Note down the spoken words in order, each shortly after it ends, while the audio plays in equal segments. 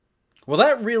Well,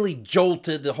 that really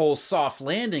jolted the whole soft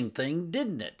landing thing,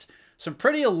 didn't it? Some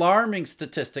pretty alarming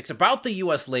statistics about the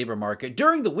U.S. labor market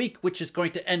during the week, which is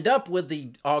going to end up with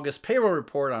the August payroll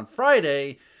report on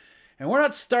Friday. And we're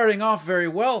not starting off very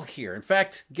well here. In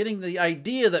fact, getting the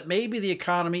idea that maybe the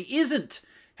economy isn't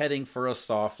heading for a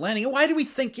soft landing. And why do we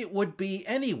think it would be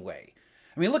anyway?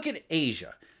 I mean, look at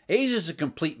Asia. Asia's a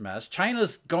complete mess.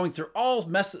 China's going through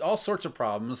all sorts of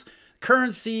problems.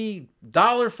 Currency,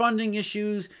 dollar funding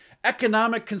issues,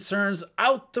 economic concerns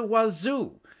out the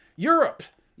wazoo. Europe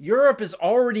is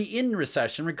already in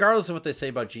recession, regardless of what they say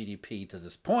about GDP to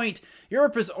this point.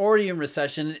 Europe is already in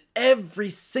recession, and every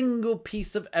single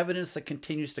piece of evidence that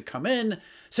continues to come in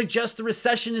suggests the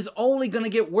recession is only going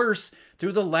to get worse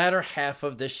through the latter half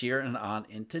of this year and on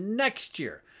into next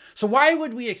year. So why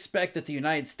would we expect that the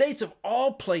United States, of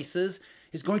all places,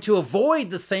 is going to avoid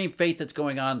the same fate that's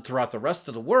going on throughout the rest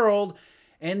of the world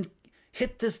and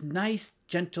hit this nice,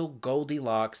 gentle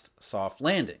Goldilocks soft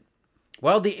landing?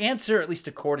 Well, the answer, at least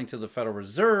according to the Federal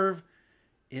Reserve,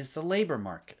 is the labor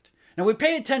market. Now, we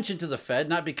pay attention to the Fed,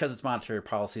 not because its monetary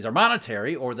policies are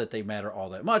monetary or that they matter all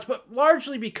that much, but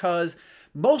largely because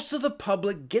most of the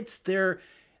public gets their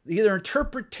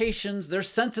interpretations, their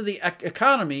sense of the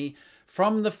economy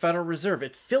from the Federal Reserve.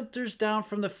 It filters down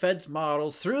from the Fed's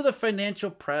models through the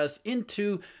financial press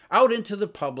out into the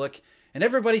public, and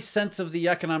everybody's sense of the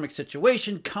economic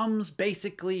situation comes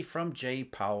basically from Jay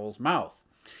Powell's mouth.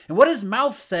 And what his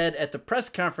mouth said at the press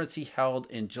conference he held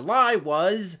in July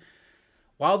was,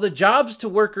 while the jobs to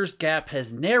workers gap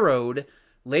has narrowed,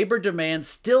 labor demand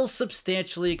still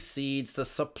substantially exceeds the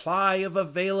supply of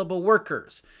available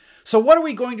workers. So what are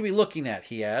we going to be looking at,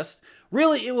 he asked.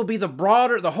 Really, it will be the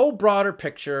whole broader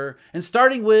picture, and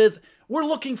starting with, we're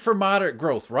looking for moderate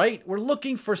growth, right? We're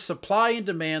looking for supply and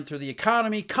demand through the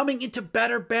economy coming into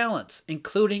better balance,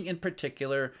 including in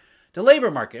particular the labor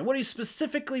market. And what he's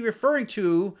specifically referring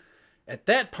to at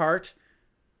that part,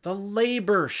 the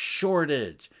labor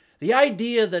shortage. The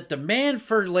idea that demand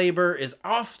for labor is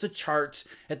off the charts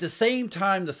at the same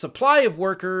time the supply of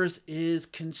workers is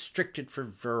constricted for a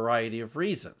variety of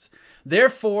reasons.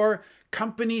 Therefore,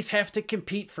 companies have to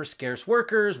compete for scarce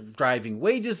workers, driving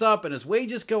wages up. And as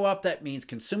wages go up, that means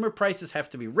consumer prices have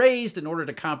to be raised in order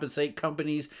to compensate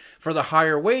companies for the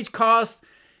higher wage costs.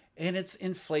 And it's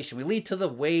inflation. We lead to the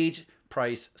wage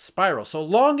price spiral. So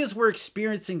long as we're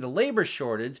experiencing the labor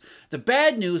shortage, the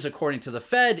bad news, according to the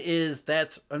Fed, is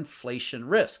that's inflation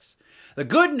risks. The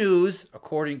good news,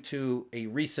 according to a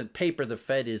recent paper the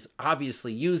Fed is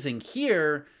obviously using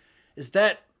here, is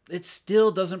that it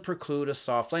still doesn't preclude a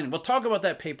soft landing. We'll talk about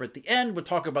that paper at the end. We'll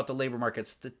talk about the labor market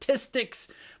statistics.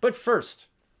 But first,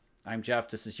 I'm Jeff.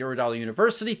 This is Eurodollar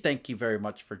University. Thank you very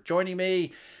much for joining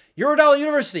me. Eurodollar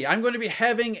University, I'm going to be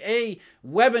having a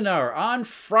webinar on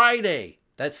Friday.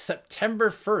 That's September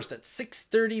 1st at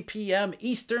 6:30 p.m.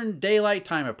 Eastern Daylight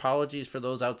Time. Apologies for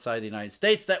those outside the United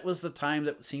States. That was the time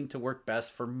that seemed to work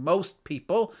best for most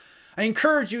people. I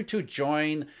encourage you to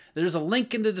join. There's a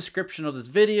link in the description of this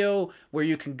video where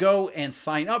you can go and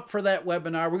sign up for that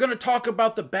webinar. We're going to talk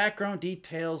about the background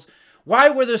details. Why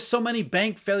were there so many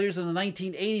bank failures in the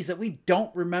 1980s that we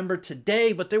don't remember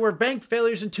today, but there were bank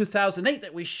failures in 2008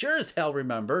 that we sure as hell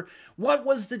remember? What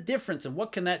was the difference, and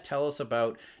what can that tell us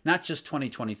about not just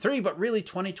 2023, but really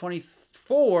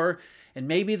 2024 and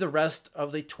maybe the rest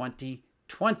of the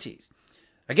 2020s?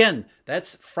 Again,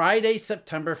 that's Friday,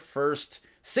 September 1st,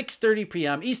 6:30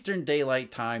 p.m. Eastern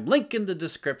Daylight Time. Link in the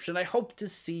description. I hope to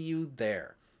see you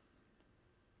there.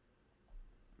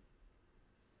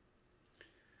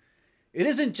 It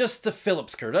isn't just the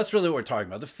Phillips curve. That's really what we're talking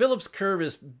about. The Phillips curve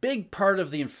is a big part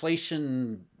of the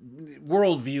inflation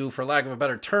worldview, for lack of a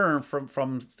better term,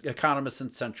 from economists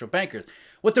and central bankers.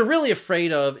 What they're really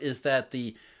afraid of is that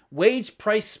the wage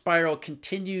price spiral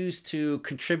continues to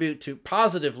contribute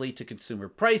positively to consumer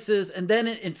prices, and then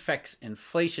it infects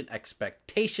inflation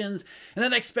expectations, and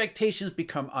then expectations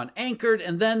become unanchored,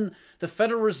 and then the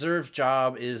Federal Reserve's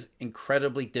job is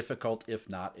incredibly difficult, if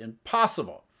not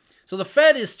impossible. So the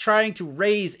Fed is trying to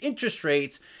raise interest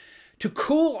rates to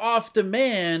cool off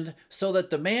demand so that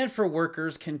demand for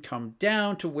workers can come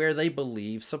down to where they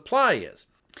believe supply is.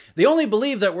 They only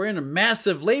believe that we're in a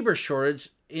massive labor shortage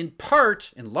in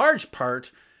large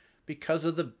part, because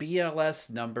of the BLS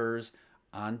numbers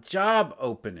on job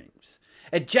openings.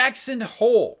 At Jackson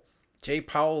Hole, Jay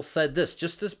Powell said this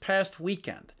just this past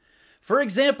weekend. For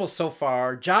example, so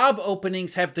far, job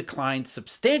openings have declined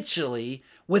substantially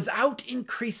without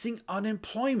increasing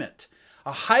unemployment,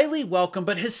 a highly welcome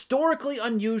but historically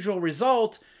unusual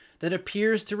result that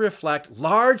appears to reflect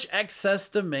large excess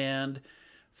demand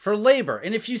for labor.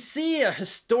 And if you see a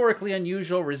historically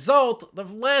unusual result, the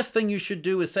last thing you should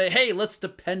do is say, hey, let's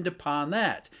depend upon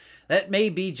that. That may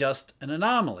be just an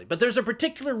anomaly. But there's a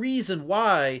particular reason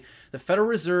why the Federal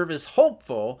Reserve is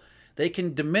hopeful they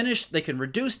can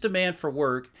reduce demand for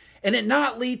work and it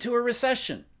not lead to a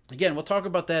recession. Again, we'll talk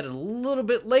about that a little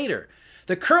bit later.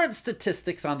 The current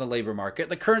statistics on the labor market,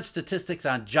 the current statistics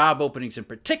on job openings in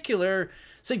particular,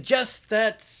 suggest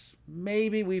that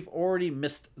maybe we've already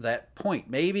missed that point.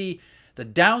 Maybe the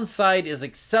downside is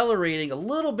accelerating a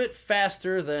little bit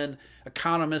faster than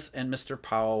economists and Mr.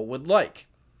 Powell would like.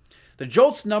 The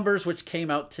JOLTS numbers, which came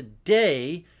out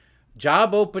today,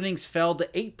 job openings fell to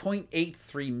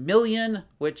 8.83 million,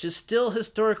 which is still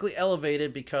historically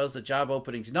elevated because the job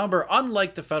openings number,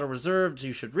 unlike the Federal Reserve,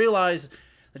 you should realize,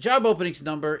 the job openings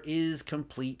number is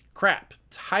complete crap.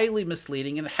 It's highly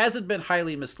misleading, and it hasn't been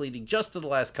highly misleading just in the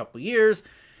last couple of years.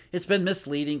 It's been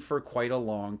misleading for quite a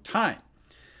long time.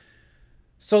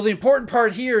 So the important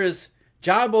part here is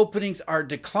job openings are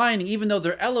declining. Even though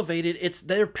they're elevated,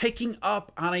 they're picking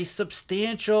up on a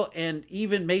substantial and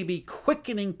even maybe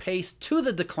quickening pace to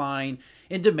the decline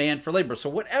in demand for labor. So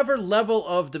whatever level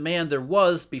of demand there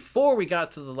was before we got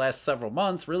to the last several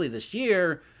months, really this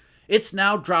year, it's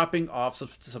now dropping off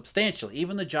substantially.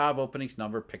 Even the job openings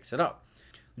number picks it up.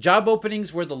 Job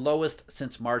openings were the lowest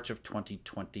since March of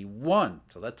 2021.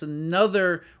 So that's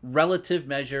another relative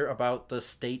measure about the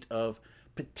state of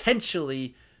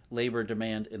potentially labor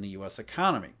demand in the U.S.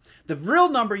 economy. The real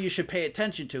number you should pay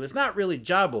attention to is not really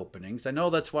job openings. I know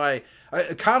that's why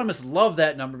economists love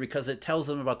that number because it tells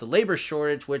them about the labor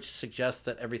shortage, which suggests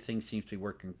that everything seems to be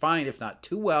working fine, if not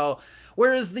too well.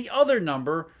 Whereas the other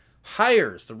number,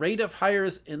 hires, the rate of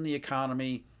hires in the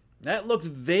economy, that looks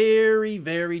very,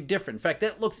 very different. In fact,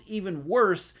 that looks even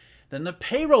worse than the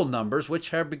payroll numbers,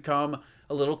 which have become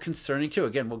a little concerning too.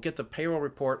 Again, we'll get the payroll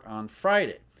report on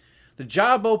Friday. The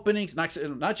job openings,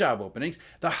 not job openings,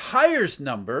 the hires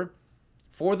number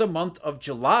for the month of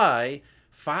July,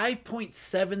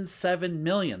 5.77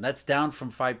 million. That's down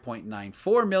from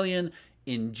 5.94 million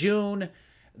in June.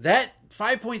 That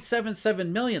 5.77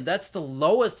 million, that's the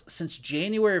lowest since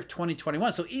January of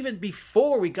 2021. So even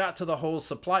before we got to the whole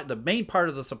the main part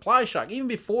of the supply shock, even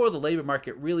before the labor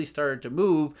market really started to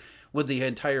move with the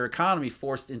entire economy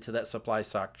forced into that supply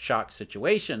shock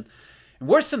situation. And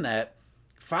worse than that,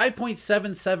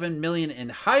 5.77 million in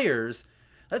hires,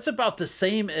 that's about the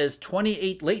same as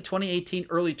late 2018,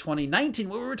 early 2019,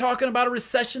 when we were talking about a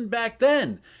recession back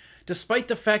then, despite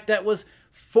the fact that was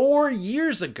 4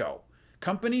 years ago.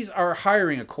 Companies are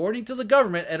hiring, according to the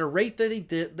government, at a rate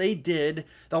that they did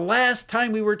the last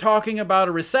time we were talking about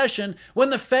a recession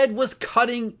when the Fed was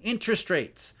cutting interest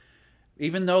rates,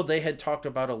 even though they had talked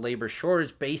about a labor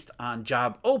shortage based on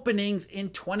job openings in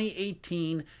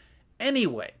 2018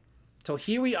 anyway. So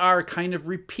here we are kind of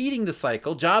repeating the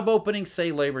cycle. Job openings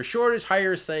say labor shortage,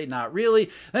 hires say not really.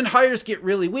 Then hires get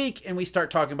really weak and we start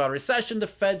talking about a recession. The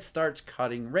Fed starts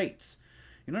cutting rates.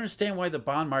 You don't understand why the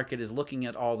bond market is looking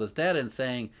at all this data and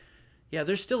saying, yeah,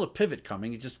 there's still a pivot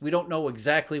coming. It's just we don't know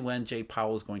exactly when Jay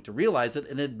Powell is going to realize it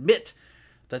and admit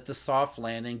that the soft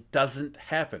landing doesn't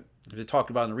happen. As we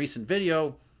talked about in a recent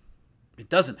video, it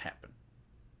doesn't happen.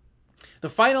 The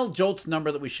final JOLTS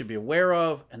number that we should be aware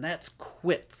of, and that's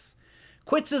quits.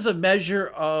 Quits is a measure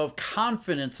of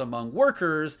confidence among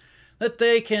workers that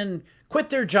they can quit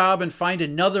their job and find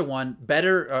another one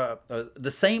better,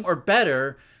 the same or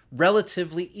better,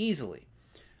 relatively easily.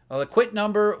 The quit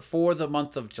number for the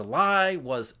month of July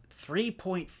was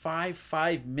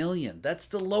 3.55 million. That's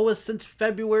the lowest since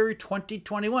February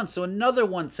 2021. So another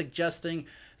one suggesting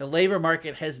the labor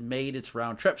market has made its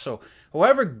round trip. So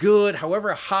however good,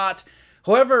 however hot,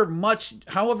 however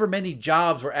many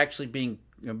jobs were actually being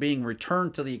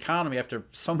returned to the economy after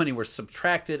so many were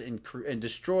subtracted and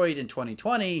destroyed in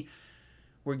 2020,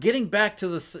 we're getting back to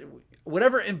this,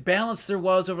 whatever imbalance there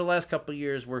was over the last couple of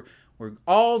years, we're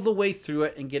all the way through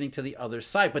it and getting to the other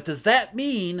side. But does that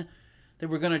mean that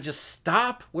we're going to just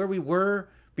stop where we were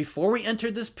before we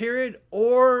entered this period?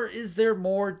 Or is there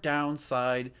more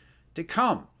downside to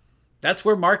come? That's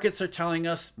where markets are telling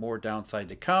us more downside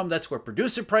to come. That's where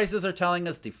producer prices are telling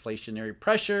us deflationary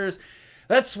pressures.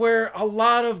 That's where a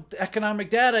lot of economic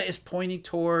data is pointing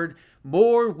toward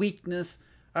more weakness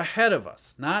ahead of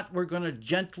us. Not we're going to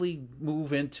gently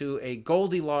move into a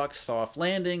Goldilocks soft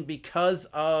landing because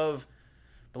of,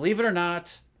 believe it or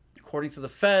not, according to the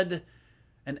Fed,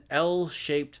 an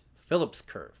L-shaped Phillips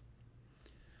curve.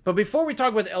 But before we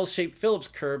talk about the L-shaped Phillips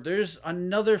curve, there's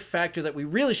another factor that we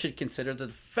really should consider that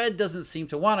the Fed doesn't seem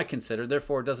to want to consider,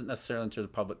 therefore it doesn't necessarily enter the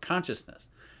public consciousness.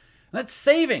 And that's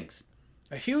savings.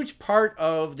 A huge part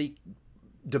of the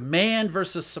demand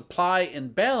versus supply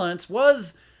imbalance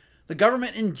was the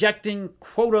government injecting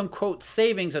quote unquote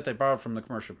savings that they borrowed from the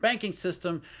commercial banking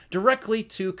system directly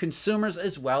to consumers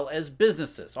as well as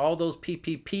businesses. All those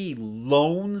PPP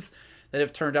loans that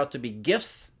have turned out to be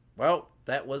gifts, well,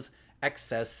 that was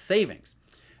excess savings.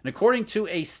 And according to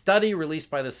a study released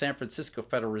by the San Francisco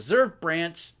Federal Reserve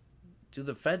Branch, do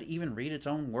the Fed even read its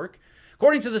own work?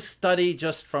 According to the study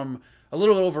just from a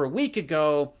little over a week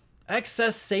ago,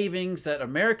 excess savings that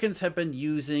Americans have been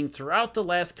using throughout the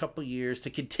last couple years to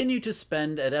continue to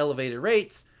spend at elevated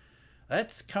rates,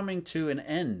 that's coming to an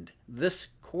end this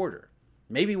quarter.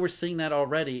 Maybe we're seeing that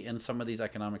already in some of these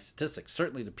economic statistics.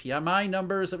 Certainly the PMI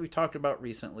numbers that we talked about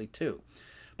recently too.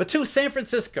 But to San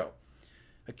Francisco,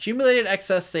 accumulated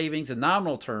excess savings in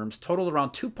nominal terms totaled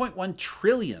around $2.1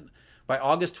 trillion by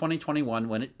August 2021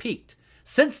 when it peaked.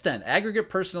 Since then, aggregate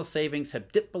personal savings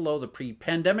have dipped below the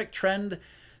pre-pandemic trend,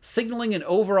 signaling an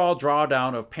overall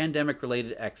drawdown of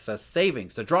pandemic-related excess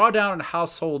savings. The drawdown in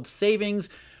household savings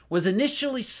was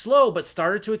initially slow but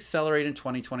started to accelerate in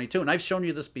 2022. And I've shown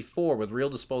you this before with real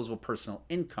disposable personal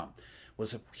income. It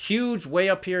was a huge way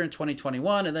up here in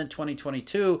 2021, and then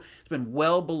 2022 it's been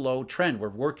well below trend. We're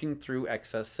working through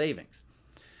excess savings.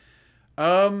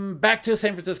 Back to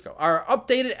San Francisco. Our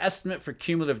updated estimate for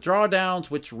cumulative drawdowns,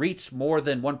 which reached more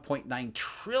than $1.9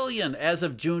 trillion as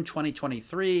of June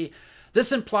 2023,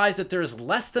 this implies that there is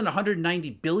less than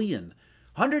 $190 billion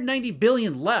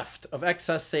left of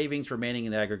excess savings remaining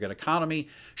in the aggregate economy.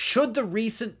 Should the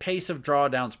recent pace of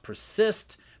drawdowns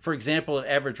persist, for example, at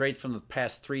average rates from the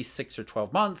past 3, 6, or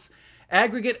 12 months,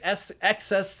 aggregate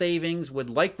excess savings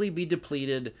would likely be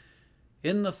depleted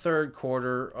in the third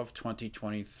quarter of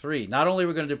 2023. Not only are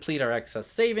we going to deplete our excess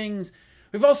savings,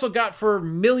 we've also got for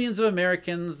millions of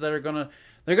Americans that are going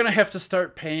to have to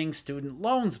start paying student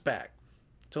loans back.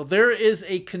 So there is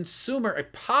a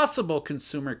possible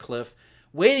consumer cliff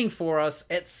waiting for us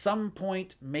at some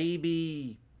point,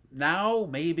 maybe now,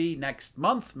 maybe next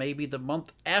month, maybe the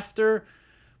month after.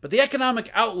 But the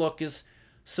economic outlook is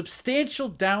substantial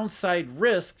downside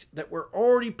risks that we're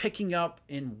already picking up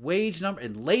in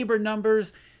labor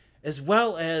numbers, as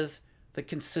well as the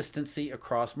consistency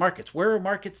across markets. Where are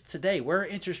markets today? Where are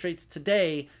interest rates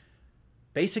today?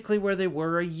 Basically where they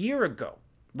were a year ago,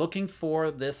 looking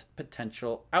for this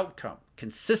potential outcome.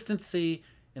 Consistency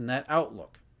in that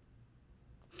outlook.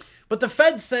 But the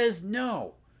Fed says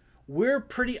no. We're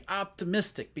pretty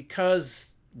optimistic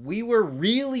because we were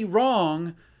really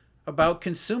wrong about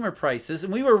consumer prices,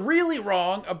 and we were really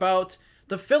wrong about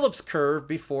the Phillips curve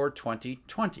before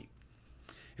 2020.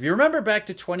 If you remember back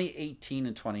to 2018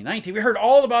 and 2019, we heard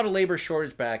all about a labor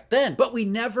shortage back then, but we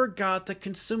never got the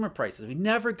consumer prices. We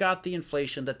never got the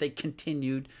inflation that they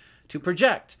continued to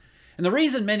project. And the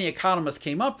reason many economists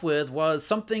came up with was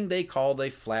something they called a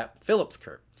flat Phillips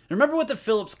curve. And remember what the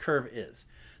Phillips curve is.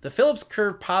 The Phillips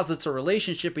curve posits a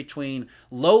relationship between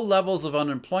low levels of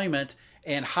unemployment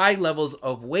and high levels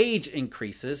of wage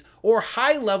increases, or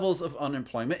high levels of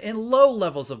unemployment and low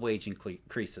levels of wage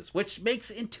increases, which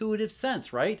makes intuitive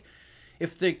sense, right?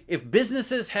 If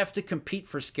businesses have to compete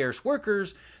for scarce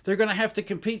workers, they're going to have to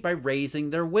compete by raising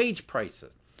their wage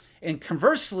prices. And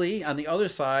conversely, on the other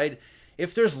side,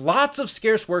 if there's lots of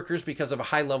scarce workers because of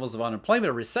high levels of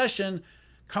unemployment or recession,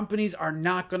 companies are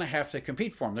not going to have to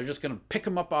compete for them. They're just going to pick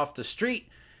them up off the street,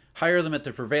 hire them at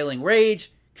the prevailing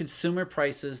wage. Consumer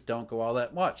prices don't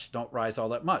rise all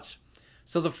that much.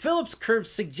 So the Phillips curve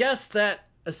suggests that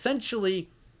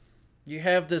essentially you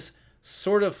have this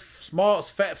sort of small,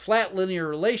 flat linear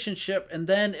relationship, and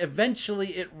then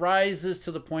eventually it rises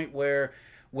to the point where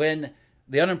when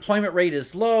the unemployment rate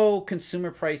is low, consumer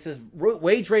prices,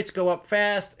 wage rates go up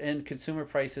fast, and consumer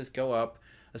prices go up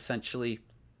essentially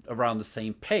around the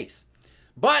same pace.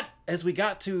 But as we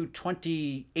got to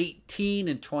 2018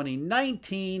 and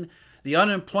 2019, the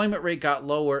unemployment rate got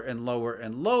lower and lower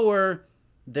and lower.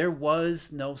 There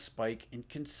was no spike in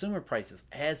consumer prices,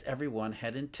 as everyone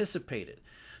had anticipated.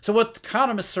 So what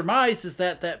economists surmise is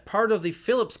that part of the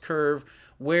Phillips curve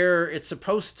where it's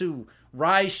supposed to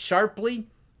rise sharply,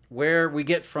 where we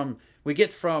get from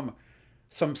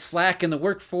some slack in the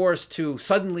workforce to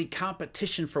suddenly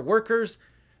competition for workers,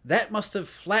 that must have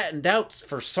flattened out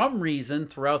for some reason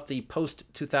throughout the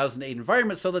post-2008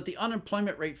 environment so that the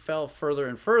unemployment rate fell further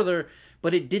and further,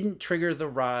 but it didn't trigger the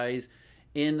rise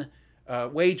in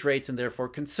wage rates and therefore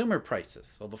consumer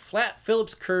prices. So the flat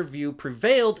Phillips curve view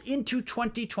prevailed into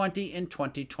 2020 and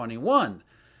 2021.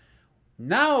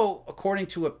 Now, according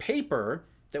to a paper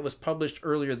that was published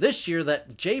earlier this year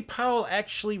that Jay Powell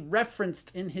actually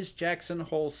referenced in his Jackson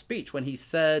Hole speech when he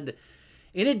said,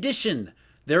 in addition,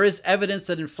 there is evidence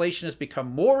that inflation has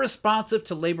become more responsive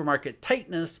to labor market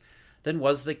tightness than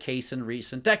was the case in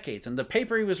recent decades. And the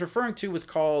paper he was referring to was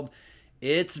called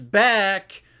 "It's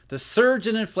Back: The Surge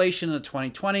in Inflation in the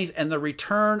 2020s and the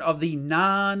Return of the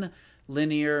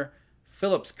Non-Linear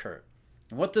Phillips Curve."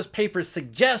 And what this paper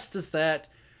suggests is that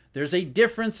there's a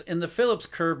difference in the Phillips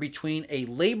curve between a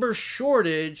labor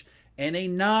shortage and a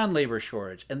non-labor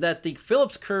shortage, and that the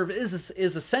Phillips curve is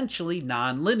essentially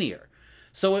non-linear.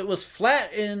 So it was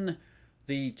flat in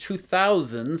the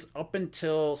 2000s up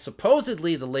until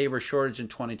supposedly the labor shortage in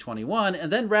 2021,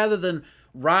 and then rather than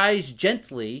rise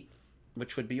gently,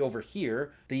 which would be over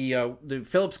here, the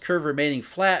Phillips curve remaining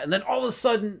flat, and then all of a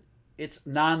sudden it's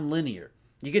non-linear.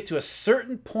 You get to a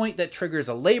certain point that triggers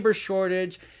a labor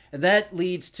shortage, and that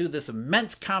leads to this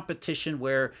immense competition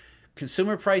where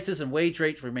consumer prices and wage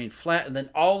rates remain flat, and then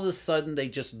all of a sudden they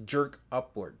just jerk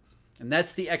upward. And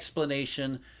that's the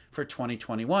explanation for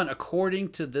 2021, according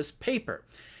to this paper.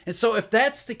 And so if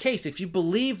that's the case, if you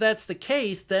believe that's the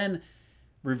case, then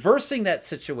reversing that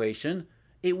situation,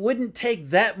 it wouldn't take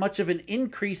that much of an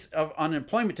increase of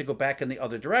unemployment to go back in the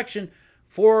other direction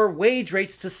for wage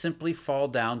rates to simply fall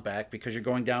down back, because you're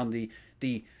going down the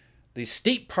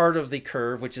steep part of the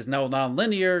curve, which is now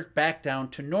nonlinear, back down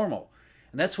to normal.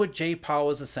 And that's what Jay Powell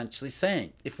is essentially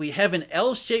saying. If we have an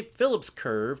L-shaped Phillips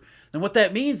curve, then what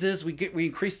that means is we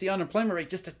increase the unemployment rate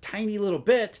just a tiny little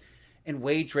bit, and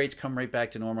wage rates come right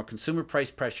back to normal. Consumer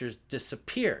price pressures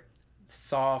disappear.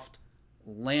 Soft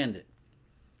landed.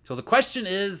 So the question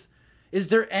is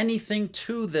there anything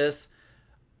to this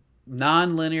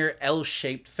nonlinear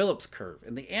L-shaped Phillips curve?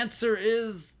 And the answer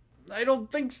is, I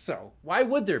don't think so. Why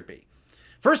would there be?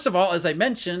 First of all, as I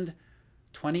mentioned,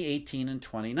 2018 and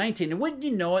 2019. And wouldn't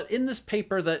you know it, in this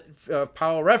paper that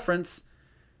Powell referenced,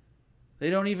 they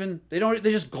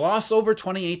just gloss over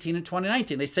 2018 and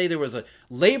 2019. They say there was a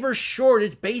labor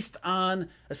shortage based on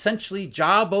essentially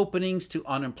job openings to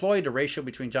unemployed, a ratio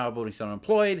between job openings to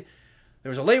unemployed. There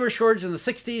was a labor shortage in the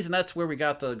 60s, and that's where we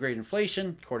got the great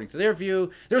inflation, according to their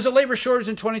view. There was a labor shortage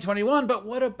in 2021, but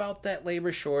what about that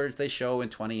labor shortage they show in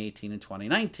 2018 and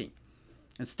 2019?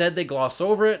 Instead, they gloss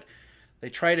over it. They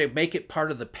try to make it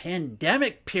part of the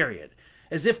pandemic period,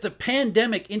 as if the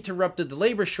pandemic interrupted the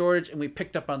labor shortage and we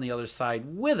picked up on the other side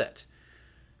with it.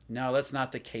 No, that's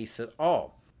not the case at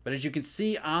all. But as you can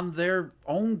see on their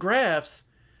own graphs,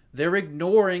 they're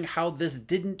ignoring how this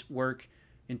didn't work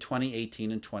in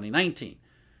 2018 and 2019.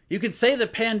 You could say the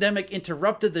pandemic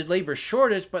interrupted the labor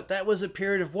shortage, but that was a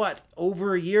period of what?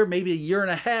 Over a year, maybe a year and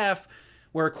a half,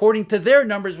 where according to their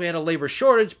numbers, we had a labor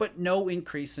shortage, but no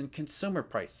increase in consumer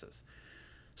prices.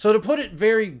 So to put it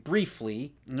very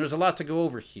briefly, and there's a lot to go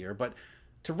over here, but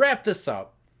to wrap this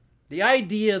up, the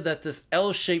idea that this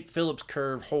L-shaped Phillips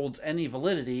curve holds any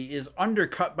validity is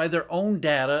undercut by their own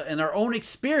data and our own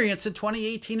experience in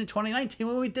 2018 and 2019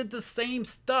 when we did the same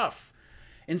stuff.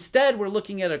 Instead, we're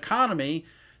looking at an economy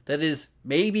that is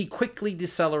maybe quickly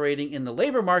decelerating in the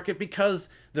labor market because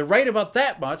they're right about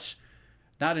that much,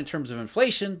 not in terms of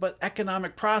inflation, but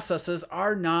economic processes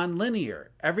are nonlinear.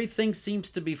 Everything seems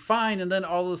to be fine, and then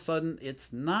all of a sudden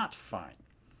it's not fine.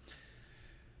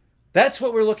 That's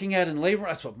what we're looking at in labor.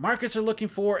 That's what markets are looking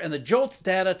for, and the JOLTS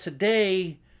data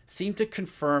today seem to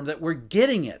confirm that we're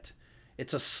getting it.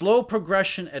 It's a slow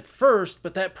progression at first,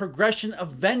 but that progression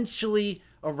eventually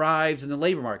arrives in the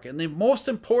labor market. And the most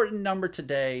important number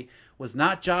today was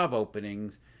not job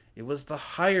openings, it was the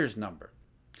hires number.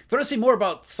 If you want to see more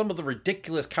about some of the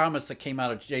ridiculous comments that came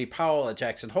out of Jay Powell at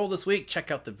Jackson Hole this week,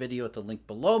 check out the video at the link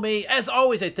below me. As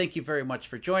always, I thank you very much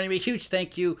for joining me. Huge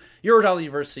thank you, Eurodollar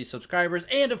University subscribers,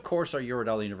 and of course our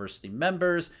Eurodollar University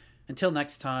members. Until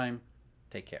next time,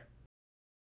 take care.